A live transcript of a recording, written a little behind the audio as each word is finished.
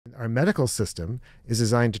our medical system is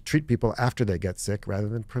designed to treat people after they get sick rather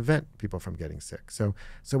than prevent people from getting sick. So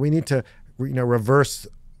we need to, reverse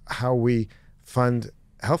how we fund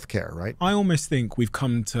healthcare, right? I almost think we've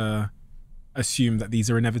come to assume that these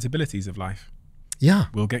are inevitabilities of life. Yeah.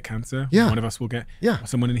 We'll get cancer. Yeah. One of us will get, yeah.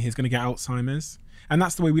 Someone in here is going to get Alzheimer's. And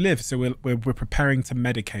that's the way we live. So we're preparing to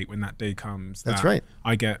medicate when that day comes. That's right.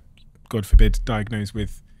 I get, God forbid, diagnosed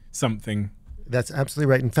with something. That's absolutely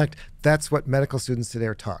right. In fact, that's what medical students today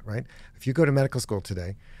are taught, right? If you go to medical school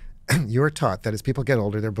today, you're taught that as people get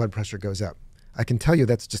older, their blood pressure goes up. I can tell you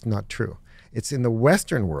that's just not true. It's in the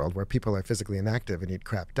Western world where people are physically inactive and eat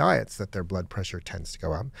crap diets that their blood pressure tends to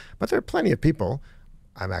go up. But there are plenty of people,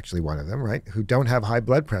 I'm actually one of them, right, who don't have high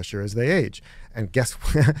blood pressure as they age. And guess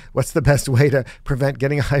what's the best way to prevent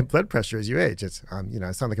getting high blood pressure as you age? It's,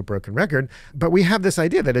 I sound like a broken record, but we have this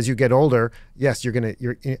idea that as you get older, yes,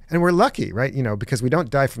 and we're lucky, right? Because we don't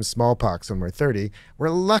die from smallpox when we're 30. We're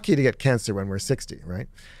lucky to get cancer when we're 60, right?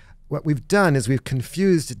 What we've done is we've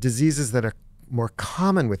confused diseases that are more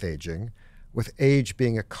common with aging with age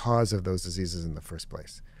being a cause of those diseases in the first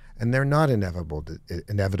place. And they're not inevitable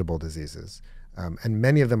diseases. And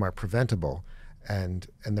many of them are preventable. And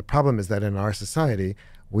the problem is that in our society,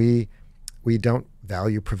 we don't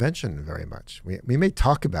value prevention very much. We may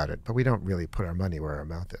talk about it, but we don't really put our money where our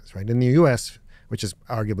mouth is, right? In the US, which is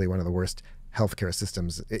arguably one of the worst healthcare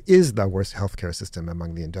systems, it is the worst healthcare system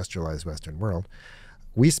among the industrialized Western world,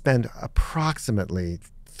 we spend approximately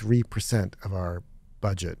 3% of our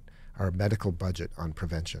budget, our medical budget, on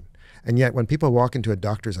prevention. And yet when people walk into a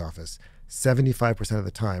doctor's office, 75% of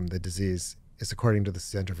the time the disease is, according to the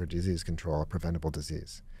Center for Disease Control, a preventable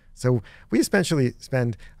disease. So we essentially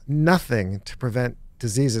spend nothing to prevent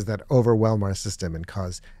diseases that overwhelm our system and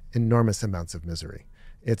cause enormous amounts of misery.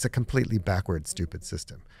 It's a completely backward, stupid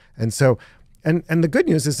system. And so, and the good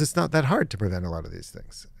news is it's not that hard to prevent a lot of these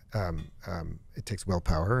things. It takes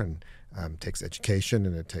willpower and takes education,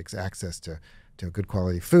 and it takes access to good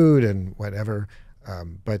quality food and whatever.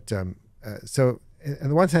 So on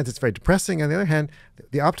the one hand, it's very depressing. On the other hand,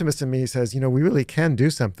 the optimist in me says, we really can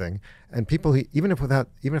do something. And people, even if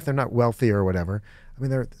they're not wealthy or whatever,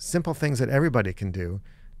 there are simple things that everybody can do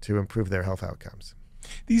to improve their health outcomes.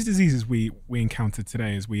 These diseases we encounter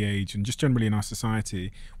today as we age, and just generally in our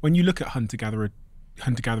society, when you look at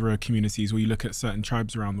hunter-gatherer communities, or you look at certain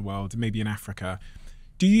tribes around the world, maybe in Africa,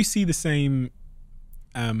 do you see the same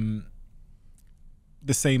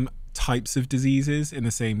types of diseases in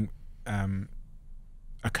the same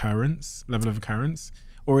level of occurrence,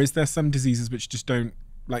 or is there some diseases which just don't,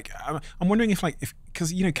 I'm wondering if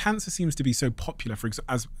because cancer seems to be so popular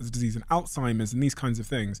as a disease, and Alzheimer's and these kinds of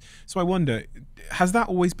things. So I wonder, has that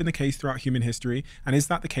always been the case throughout human history, and is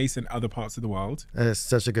that the case in other parts of the world? That is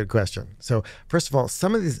such a good question. So first of all,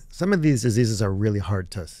 some of these diseases are really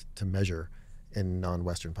hard to measure in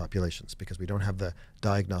non-Western populations because we don't have the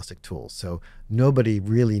diagnostic tools. So nobody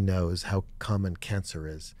really knows how common cancer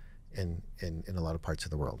is in a lot of parts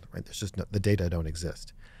of the world, right? There's just the data don't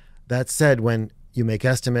exist. That said, when you make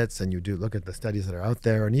estimates and you do look at the studies that are out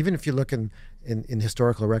there, and even if you look in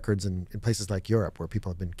historical records in places like Europe where people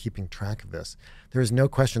have been keeping track of this, there is no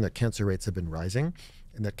question that cancer rates have been rising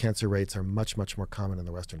and that cancer rates are much, much more common in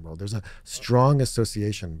the Western world. There's a strong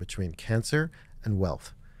association between cancer and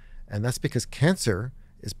wealth. And that's because cancer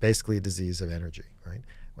is basically a disease of energy, right?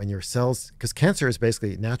 When your cells, because cancer is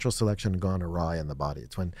basically natural selection gone awry in the body.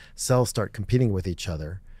 It's when cells start competing with each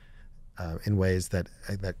other in ways that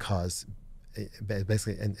cause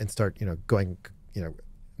basically and start going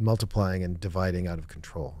multiplying and dividing out of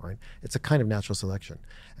control, right? It's a kind of natural selection.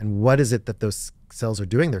 And what is it that those cells are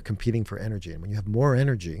doing? They're competing for energy. And when you have more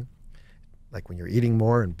energy, like when you're eating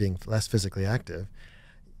more and being less physically active,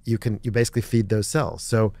 you basically feed those cells.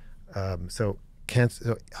 So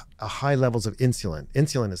cancer, high levels of insulin.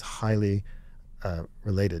 Insulin is highly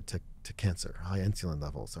related to cancer. High insulin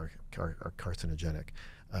levels are carcinogenic.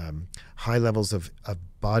 High levels of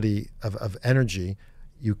energy,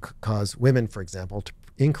 you cause women, for example, to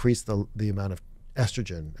increase the amount of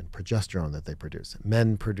estrogen and progesterone that they produce.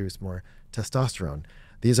 Men produce more testosterone.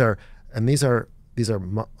 These are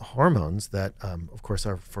hormones that, of course,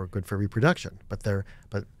 are good for reproduction. But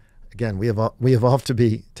again, we evolved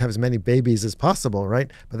to have as many babies as possible, right?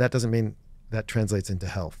 But that doesn't mean that translates into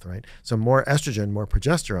health, right? So more estrogen, more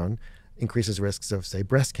progesterone increases risks of, say,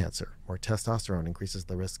 breast cancer. More testosterone increases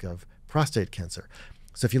the risk of prostate cancer.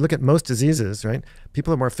 So if you look at most diseases, right,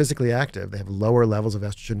 people are more physically active. They have lower levels of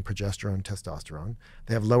estrogen, progesterone, testosterone.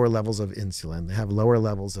 They have lower levels of insulin. They have lower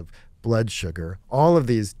levels of blood sugar. All of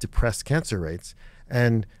these depress cancer rates.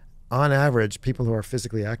 And on average, people who are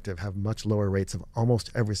physically active have much lower rates of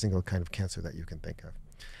almost every single kind of cancer that you can think of.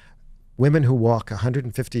 women who walk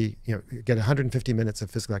 150, get 150 minutes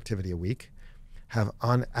of physical activity a week have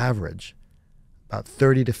on average about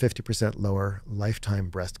 30 to 50% lower lifetime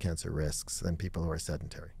breast cancer risks than people who are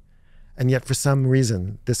sedentary. And yet, for some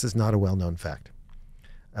reason, this is not a well-known fact.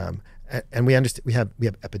 And we understand we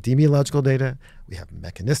have epidemiological data, we have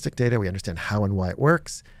mechanistic data, we understand how and why it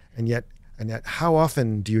works, and yet how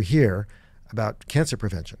often do you hear about cancer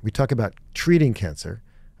prevention? We talk about treating cancer,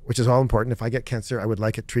 which is all important. If I get cancer, I would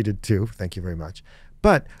like it treated too. Thank you very much.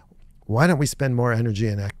 But why don't we spend more energy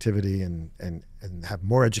and activity and have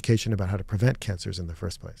more education about how to prevent cancers in the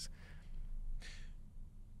first place?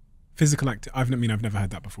 Physical I've never heard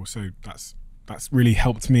that before, so that's really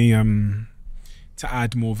helped me to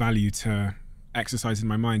add more value to exercise in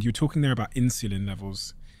my mind. You were talking there about insulin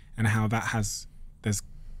levels and how there's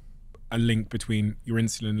a link between your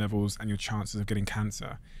insulin levels and your chances of getting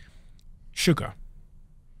cancer. Sugar,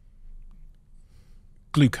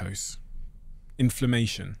 glucose,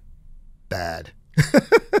 inflammation. Bad.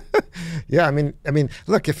 Yeah, I mean,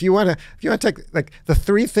 look, if you want to take like the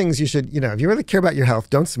three things you should, if you really care about your health,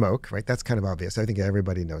 don't smoke, right? That's kind of obvious. I think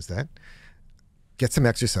everybody knows that. Get some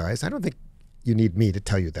exercise. I don't think you need me to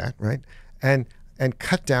tell you that, right? And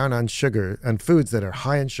cut down on sugar, on foods that are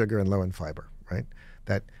high in sugar and low in fiber, right?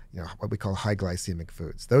 That, what we call high glycemic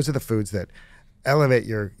foods. Those are the foods that elevate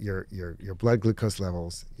your blood glucose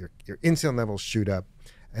levels, your insulin levels shoot up.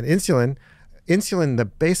 And insulin, the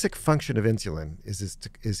basic function of insulin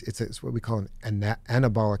is what we call an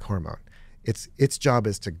anabolic hormone. Its job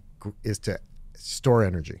is to store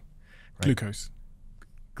energy. Right?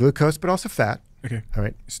 Glucose, but also fat. Okay. All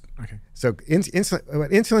right. Okay. So what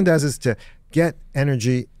insulin does is to get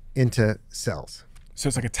energy into cells. So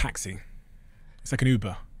it's like a taxi. It's like an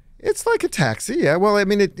Uber. It's like a taxi, yeah. Well, I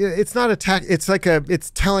mean, it's not a taxi.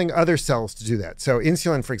 It's telling other cells to do that. So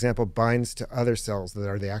insulin, for example, binds to other cells that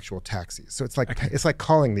are the actual taxis. So it's like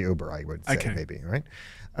calling the Uber, I would say, maybe, right?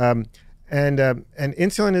 And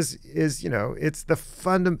insulin is it's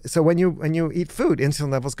the so when you eat food,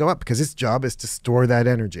 insulin levels go up because its job is to store that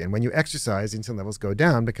energy. And when you exercise, insulin levels go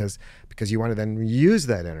down because you want to then use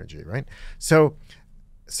that energy, right? So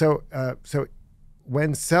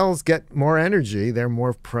when cells get more energy, they're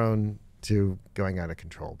more prone to going out of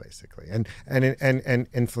control, basically. And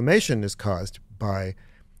inflammation is caused by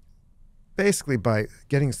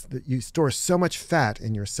you store so much fat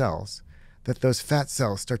in your cells that those fat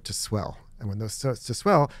cells start to swell. And when those start to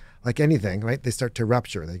swell, like anything, right, they start to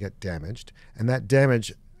rupture, they get damaged. And that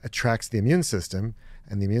damage attracts the immune system,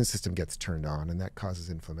 and the immune system gets turned on, and that causes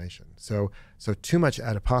inflammation. So too much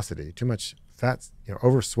adiposity, too much fat,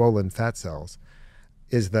 over-swollen fat cells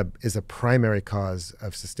is a primary cause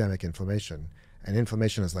of systemic inflammation. And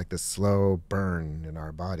inflammation is like this slow burn in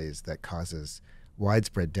our bodies that causes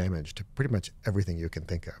widespread damage to pretty much everything you can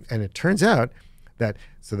think of. And it turns out that,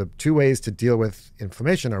 so the two ways to deal with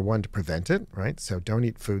inflammation are, one, to prevent it, right? So don't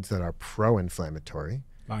eat foods that are pro-inflammatory.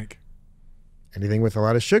 Like? Anything with a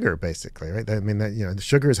lot of sugar, basically, right? I mean, the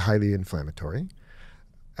sugar is highly inflammatory,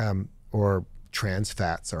 or trans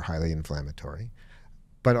fats are highly inflammatory.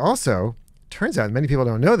 But also, turns out, many people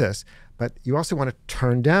don't know this, but you also want to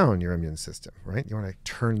turn down your immune system, right? You want to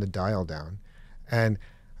turn the dial down. And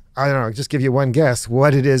I don't know, just give you one guess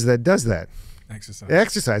what it is that does that.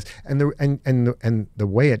 Exercise. And the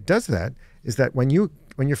way it does that is that when you're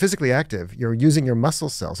physically active, you're using your muscle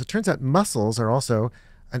cells. It turns out muscles are also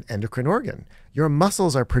an endocrine organ. Your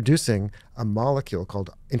muscles are producing a molecule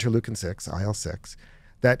called interleukin-6, IL-6,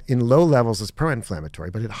 that in low levels is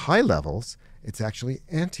pro-inflammatory, but at high levels, it's actually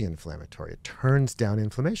anti-inflammatory. It turns down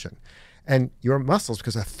inflammation. And your muscles,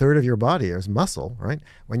 because a third of your body is muscle, right?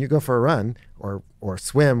 When you go for a run or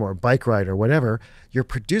swim or bike ride or whatever, you're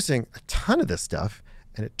producing a ton of this stuff,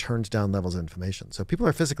 and it turns down levels of inflammation. So people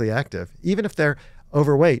who are physically active, even if they're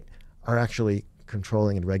overweight, are actually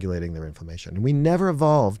controlling and regulating their inflammation. And we never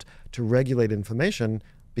evolved to regulate inflammation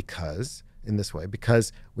because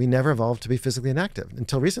we never evolved to be physically inactive.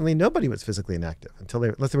 Until recently, nobody was physically inactive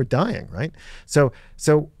unless they were dying, right? So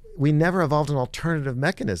we never evolved an alternative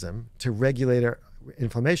mechanism to regulate our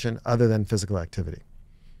inflammation other than physical activity.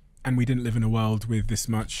 And we didn't live in a world with this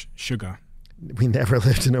much sugar. We never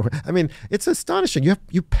lived in a world. I mean, it's astonishing.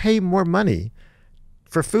 You pay more money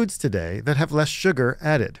for foods today that have less sugar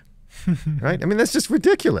added. Right? I mean, that's just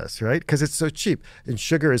ridiculous, right? Because it's so cheap. And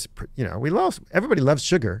sugar is, everybody loves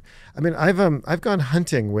sugar. I mean, I've gone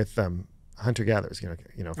hunting with hunter-gatherers,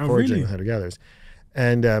 foraging with hunter-gatherers,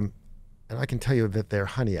 and I can tell you that they're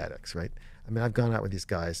honey addicts, right? I mean, I've gone out with these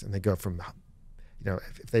guys, and they go from,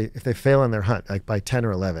 if they fail in their hunt, like by 10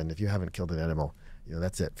 or 11, if you haven't killed an animal,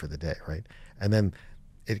 that's it for the day, right? And then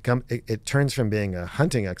it turns from being a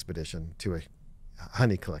hunting expedition to a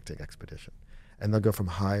honey collecting expedition. And they'll go from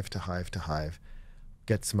hive to hive to hive,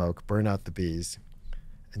 get smoke, burn out the bees,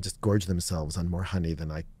 and just gorge themselves on more honey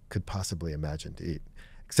than I could possibly imagine to eat.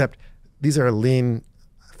 Except these are lean,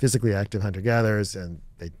 physically active hunter-gatherers, and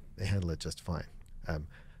they handle it just fine.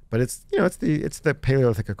 But it's the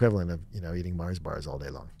Paleolithic equivalent of eating Mars bars all day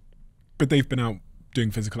long. But they've been out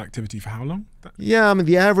doing physical activity for how long? Yeah, I mean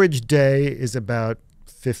the average day is about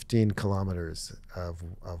 15 kilometers of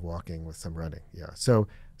walking with some running. Yeah, so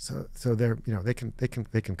they're they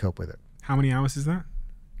can cope with it. How many hours is that?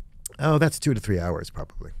 Oh, that's 2 to 3 hours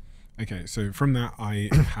probably. Okay, so from that I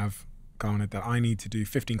have garnered that I need to do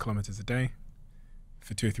 15 kilometers a day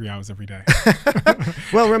for 2 or 3 hours every day.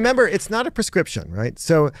 Well, remember, it's not a prescription, right?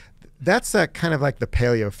 So that's kind of like the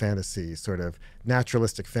paleo fantasy, sort of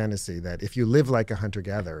naturalistic fantasy that if you live like a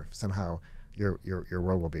hunter-gatherer, somehow your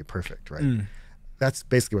world will be perfect, right? Mm. That's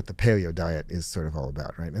basically what the paleo diet is sort of all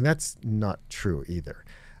about, right? And that's not true either.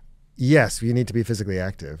 Yes, you need to be physically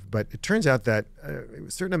active, but it turns out that a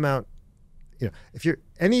certain amount, if you're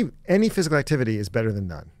any physical activity is better than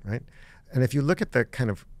none, right? And if you look at the kind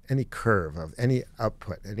of any curve of any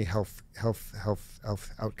output, any health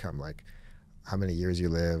outcome, like how many years you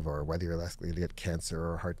live or whether you're less likely to get cancer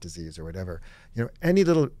or heart disease or whatever, any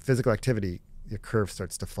little physical activity, your curve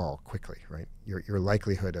starts to fall quickly, right? Your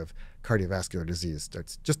likelihood of cardiovascular disease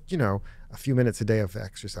starts just, a few minutes a day of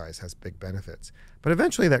exercise has big benefits. But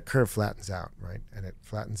eventually that curve flattens out, right? And it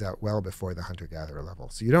flattens out well before the hunter-gatherer level.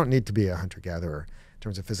 So you don't need to be a hunter-gatherer in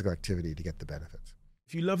terms of physical activity to get the benefits.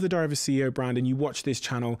 If you love the Diary of a CEO brand and you watch this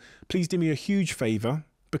channel, please do me a huge favor.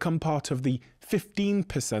 Become part of the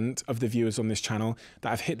 15% of the viewers on this channel that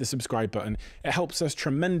have hit the subscribe button. It helps us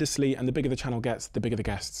tremendously, and the bigger the channel gets, the bigger the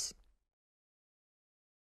guests.